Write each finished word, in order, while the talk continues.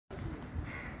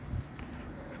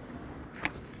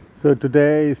So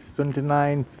today is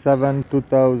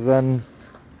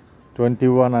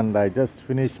 29/7/2021 and I just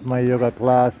finished my yoga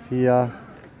class here,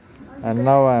 and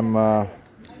now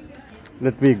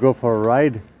let me go for a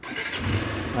ride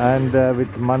and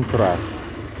with mantras,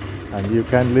 and you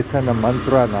can listen a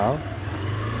mantra now.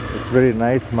 It's very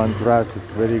nice mantras,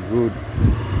 it's very good.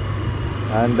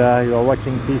 And you are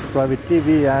watching Peace Private TV,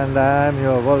 and I am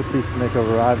your world peacemaker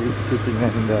Ravi speaking,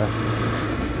 and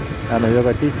I'm a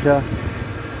yoga teacher,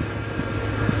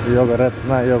 Yoga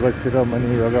Ratna, Yoga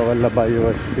Shiromani, Yoga Vallabha,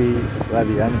 Yoga Sri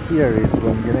Ravi. And here is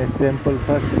one Ganesh temple.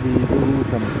 First we do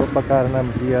some Topakaranam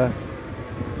here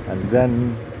and then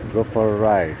go for a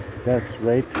ride. Just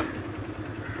wait,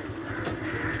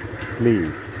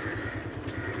 please.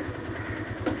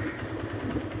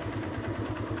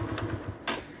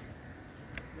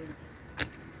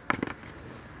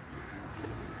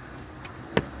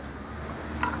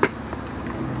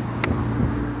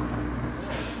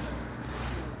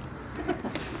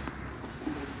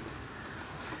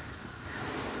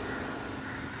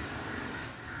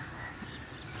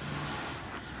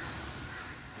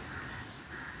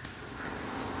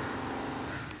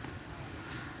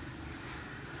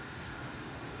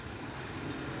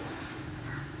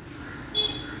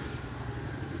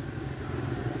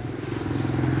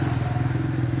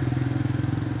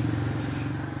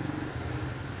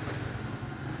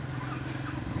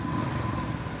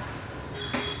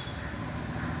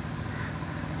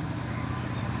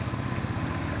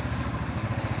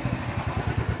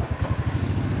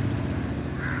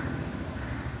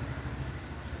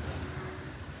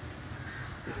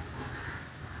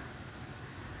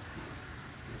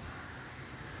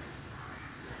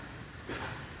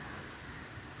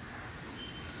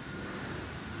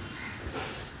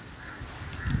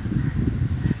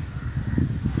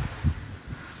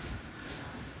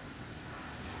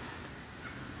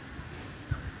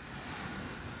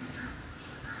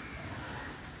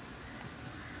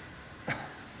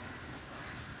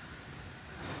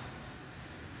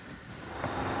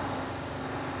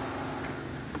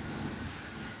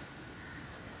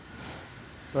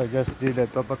 So I just did a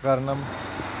Topakaranam.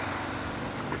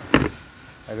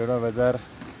 I don't know whether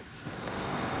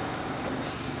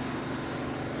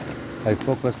I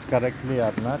focused correctly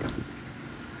or not.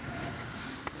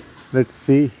 Let's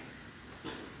see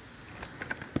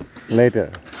later.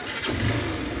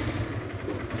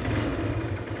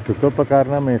 So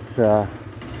Topakaranam is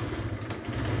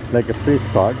like a priest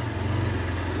god.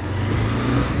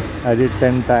 I did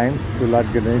 10 times to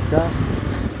Lord Ganesha,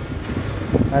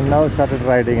 and now started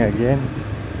riding again.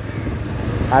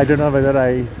 I don't know whether I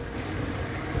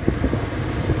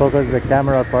focused the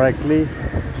camera correctly.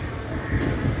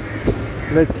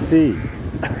 Let's see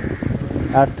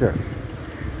after.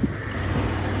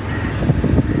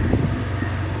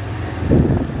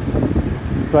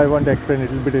 So I want to explain a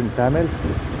little bit in Tamil.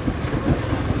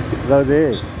 அதாவது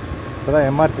இப்போதான்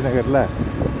MRC நகரில்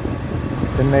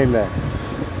சென்னையில்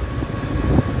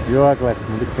yoga class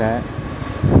முடித்தேன்.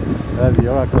 அதாவது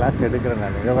yoga class எடுக்கிறேன்,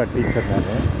 நான் yoga teacher, நான்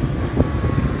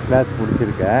class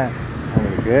முடிச்சிருக்கேன்.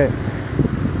 அவங்களுக்கு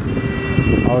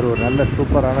அவர் ஒரு நல்ல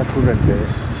சூப்பரான ஸ்டூடெண்ட்டு,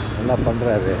 நல்லா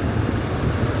பண்ணுறாரு.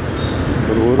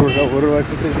 ஒரு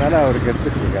வருஷத்துக்கு மேலே அவருக்கு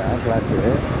எடுத்துகிட்ருக்கேன் கிளாஸு.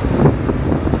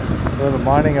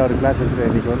 மார்னிங் அவர் கிளாஸ் எடுத்துகிட்டு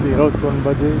இன்றைக்கி வந்து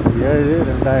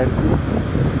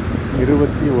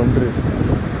 29/7/2021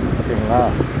 ஓகேங்களா.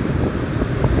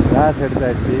 கிளாஸ்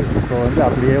எடுத்தாச்சு. இப்போ வந்து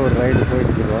அப்படியே ஒரு ரைடு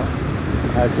போயிட்டுருக்கோம்.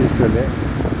 ஆஸ் யூஸ்வலு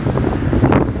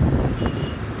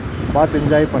பார்த்து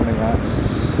என்ஜாய் பண்ணுங்க.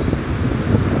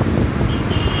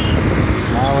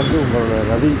 நான் வந்து உங்களோட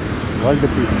Ravi, world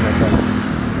piece maker,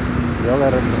 yoga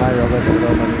Ratna, yoga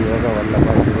சிரோமணி, யோகா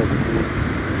வல்லபா, யோகஸ்ரீ,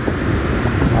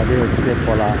 அதே வச்சுட்டே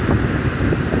போகலாம்.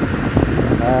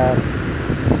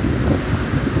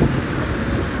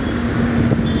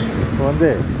 இப்போ வந்து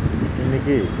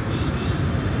இன்றைக்கி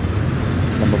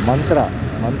நம்ம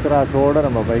மந்த்ராஸோடு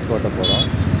நம்ம பைக் ஓட்ட போகிறோம்.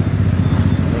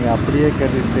 நீங்கள் அப்படியே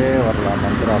கேட்டுகிட்டே வரலாம்.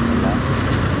 மந்த்ரா அப்படின்னா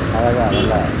அழகாக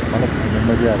நல்லா மனசுக்கு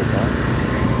நிம்மதியாக இருக்கும்.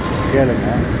 கேளுங்க.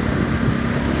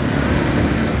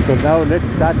 So now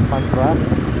let's start Mantra.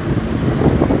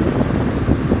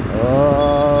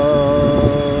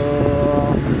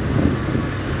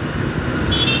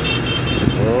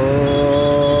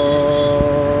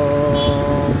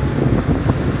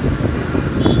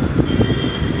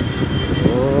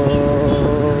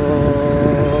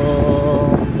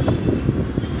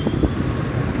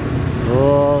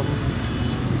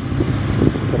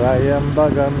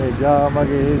 त्र्यम्बकं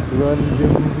यजामहे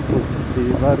सुगन्धिं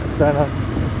पुष्टिवर्धनम्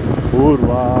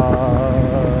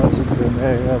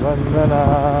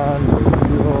पूर्वाश्रुमेघवन्दनान्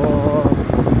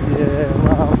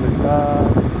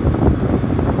मृत्योर्मुच्येमामृतात्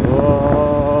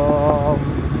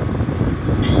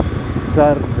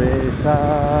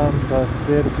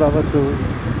शान्तिर्भवतु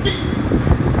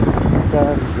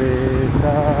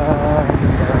सर्वेषां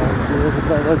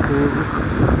शान्तिर्भवतु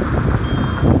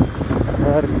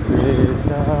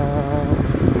सर्वेषां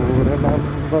पूर्णं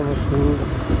भवतु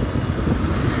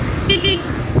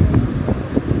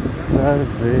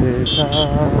सर्वेषां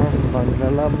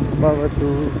मङ्गलं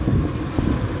भवतु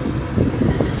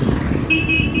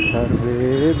सर्वे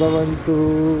भवन्तु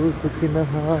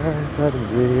सुखिनः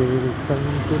सर्वे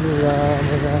सन्तु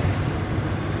निरामयाः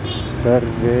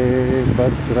सर्वे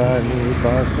भद्राणि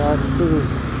पश्यन्तु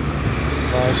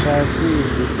मा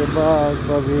कश्चित्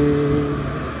भवेत्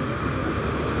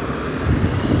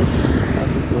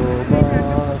अन्ततो मा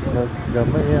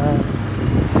सद्गमय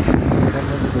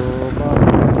तमसो मा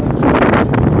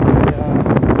ज्योतिर्गमय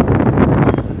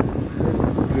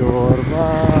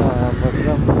मृत्योर्मामृतं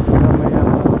गमय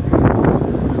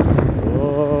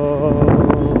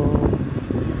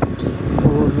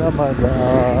पूर्णमदा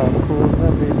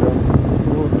पूर्णमिदं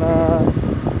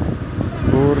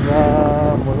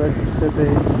पूर्णामुदच्यते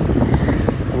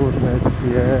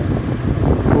पूर्णस्य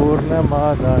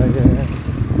पूर्णमादाय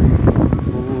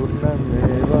पूर्णमेवावशिष्यते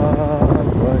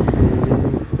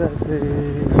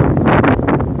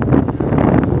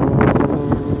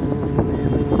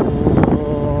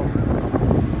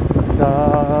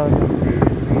शान्ति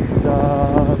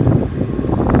शान्ति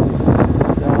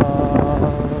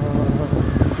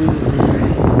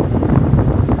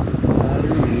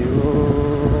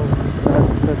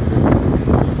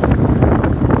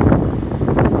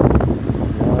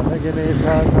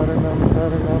शरणं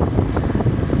शरणं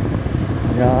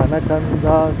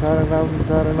ज्ञानकन्धा शरणं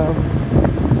शरणं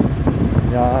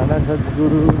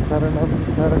ज्ञानसद्गुरु शरणं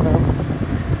शरणं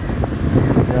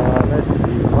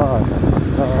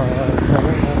ज्ञानशिवानन्दा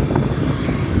शरणम्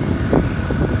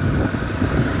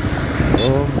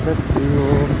ॐ शक्ति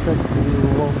ॐ शक्ति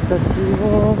ॐ शक्ति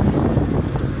ॐ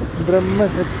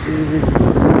ब्रह्मशक्ति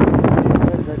विष्णुशक्ति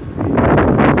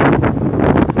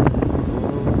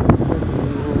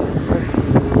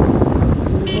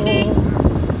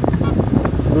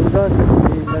दुर्गा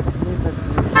शक्ति लक्ष्मी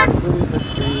शक्ति सरस्वती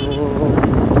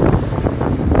शक्ति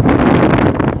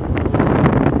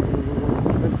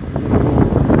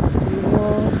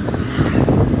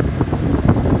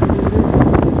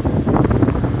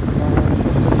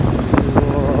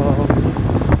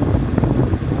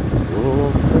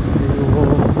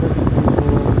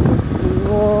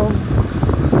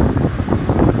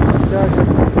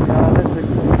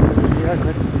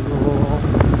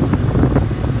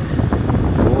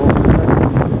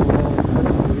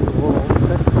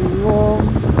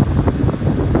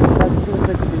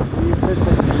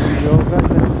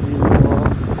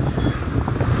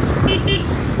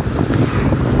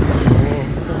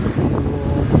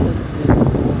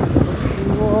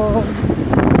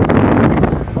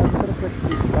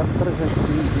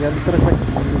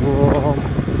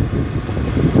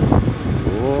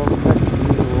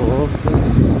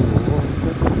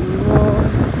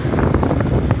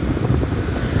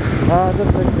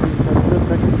नादशक्ति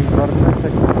शब्दशक्ति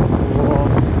वर्णशक्ति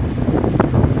ओम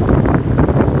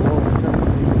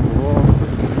शक्ति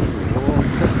ओम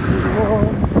शक्ति ओम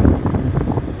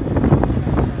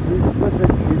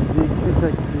विश्वशक्ति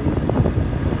दीक्षशक्ति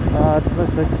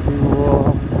आत्मशक्ति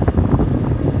ओम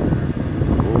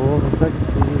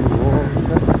शक्ति ओम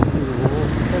शक्ति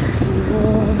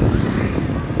ओम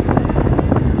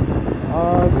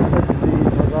आदिशक्ति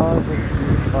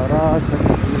पराशक्ति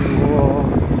पराशक्ति ओम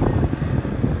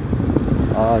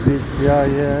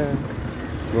आदित्याय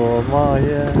सोमाय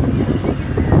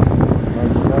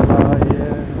मंगलाय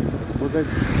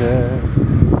बुधश्च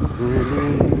गुरु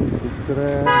शुक्र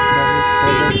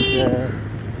शनिश्च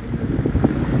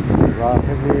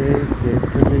राहवे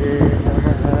केतवे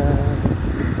नमः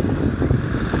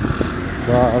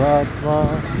कारात्मा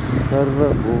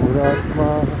सर्वभूतात्मा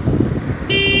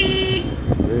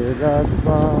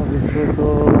वेदात्मा विश्वतो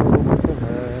मुक्तः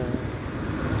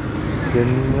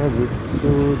जन्म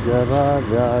मृत्यु जरा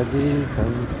व्याधि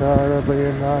संसार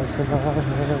भयनाशनः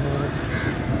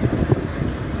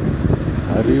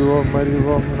हरि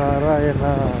ओम नारायण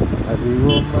हरि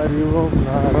ओम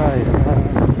नारायण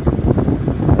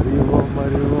हरि ओम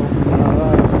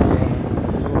नारायण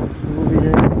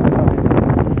सूर्य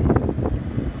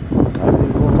हरि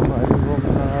ओम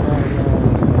नारायण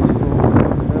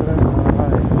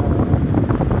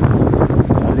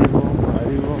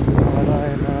हरि ओम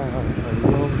नारायण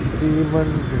हरि ओम श्रीमन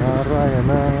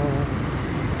नारायण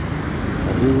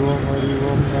हरि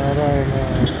ओम नारायण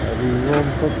हरि ओम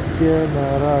सत्य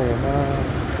नारायण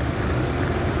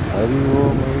हरि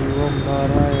ओम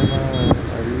नारायण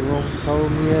हरि ओम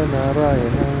सौम्य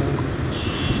Narayan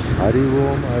Hari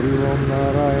Om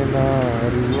Narayana,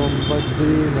 Hari Om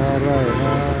Badri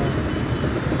Narayana,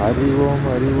 Hari Om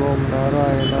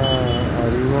Narayana,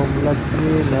 Hari Om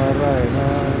Lakshmi Narayana,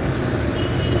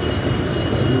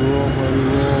 Hari Om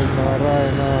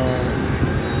Narayana,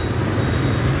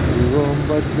 Hari Om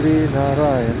Badri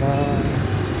Narayana,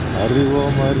 Hari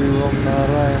Om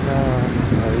Narayana,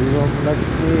 Hari Om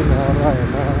Lakshmi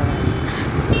Narayana,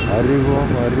 Hari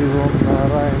Om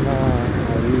Narayana,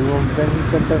 Hari Om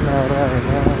Venkata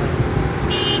Narayana,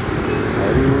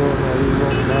 Hari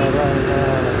Om Narayana,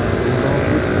 Hari Om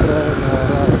Vitra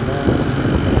Narayana,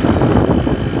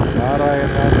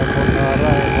 Narayana Namo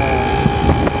Narayana,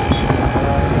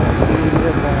 Narayana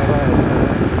Surya Narayana,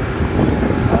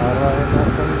 Narayana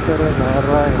Shankara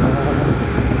Narayana,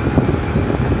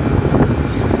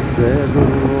 Jai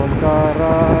Guru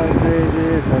Omkara, Jai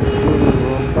Jai Sadguru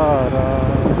Omkara,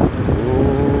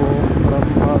 Om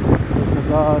Brahma Vishnu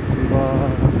Sada Shiva,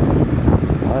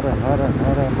 Har Har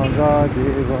Har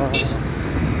Magadeva,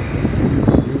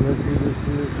 Shiva Shiva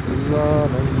Shiva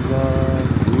Shivananda,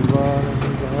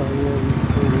 Shivanandaya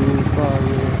Vishnu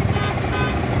Rupaya,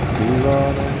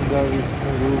 Shivananda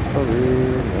Vishnu Rupave,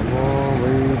 Namo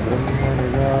Vai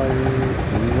Brahmanidaya,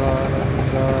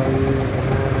 Shivanandaya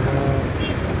Namo Namah.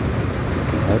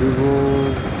 Hari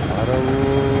Om, Hara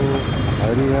Om,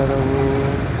 Hari Hara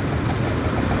Om,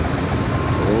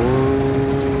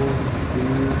 Om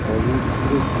Shri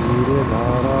Pavitra Surya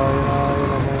Narayana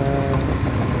Namah,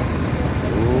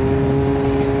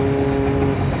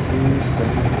 Om Shri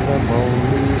Chandra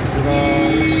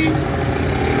Maulishwaraya,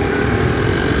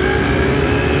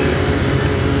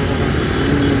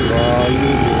 Shri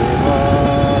Vayu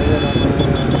Devaya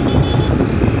Namah,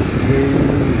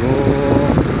 Jai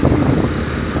Om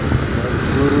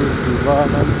Guru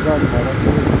Shivananda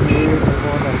Saraswati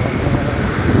Namo Namah,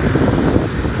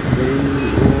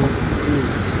 Jai Om Shri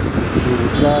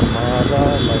Durga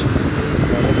Mada Lakshmi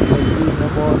Saraswati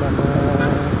Namo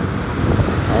Namah,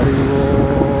 Hari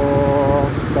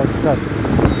Om Tat Sat.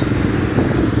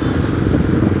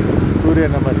 Surya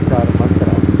Namaskar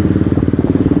Mantra.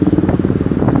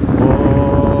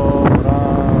 Om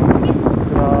Ram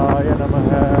Rudraya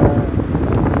Namaha,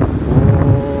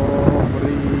 Om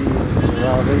Rim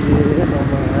Ravaye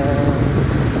Namaha,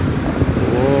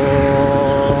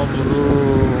 Om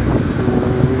Rum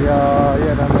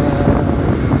Suryaya Namaha,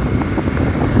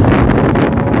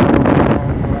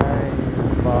 Om Rai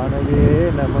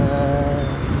Bhanave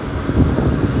Namaha,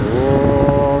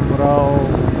 Om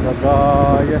Raum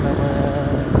Sagaya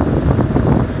Namaha,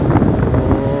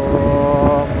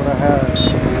 Om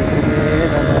Rahasune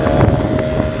Namaha,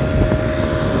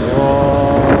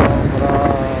 Om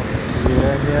Ram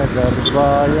Hiranya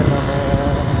Garbhaya Namaha,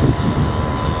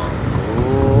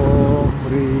 Om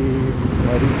Rim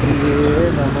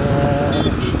Marichiye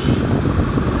Namaha,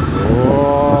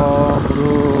 Om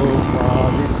Rum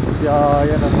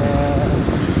Adityaya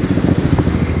Namaha,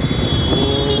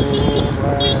 Om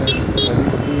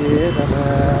Marichiye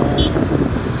Namaha,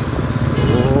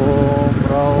 Om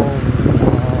Raum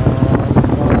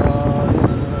Mahakaya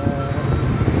Namaha,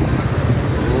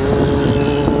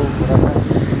 Om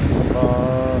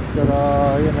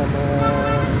Rahaskaraya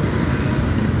Namaha.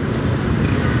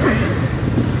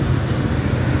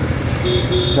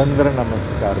 Chandra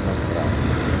Namaskar Mantra.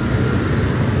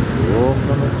 Om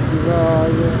Namah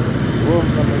Shivaya, Om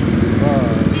Namah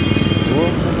Shivaya.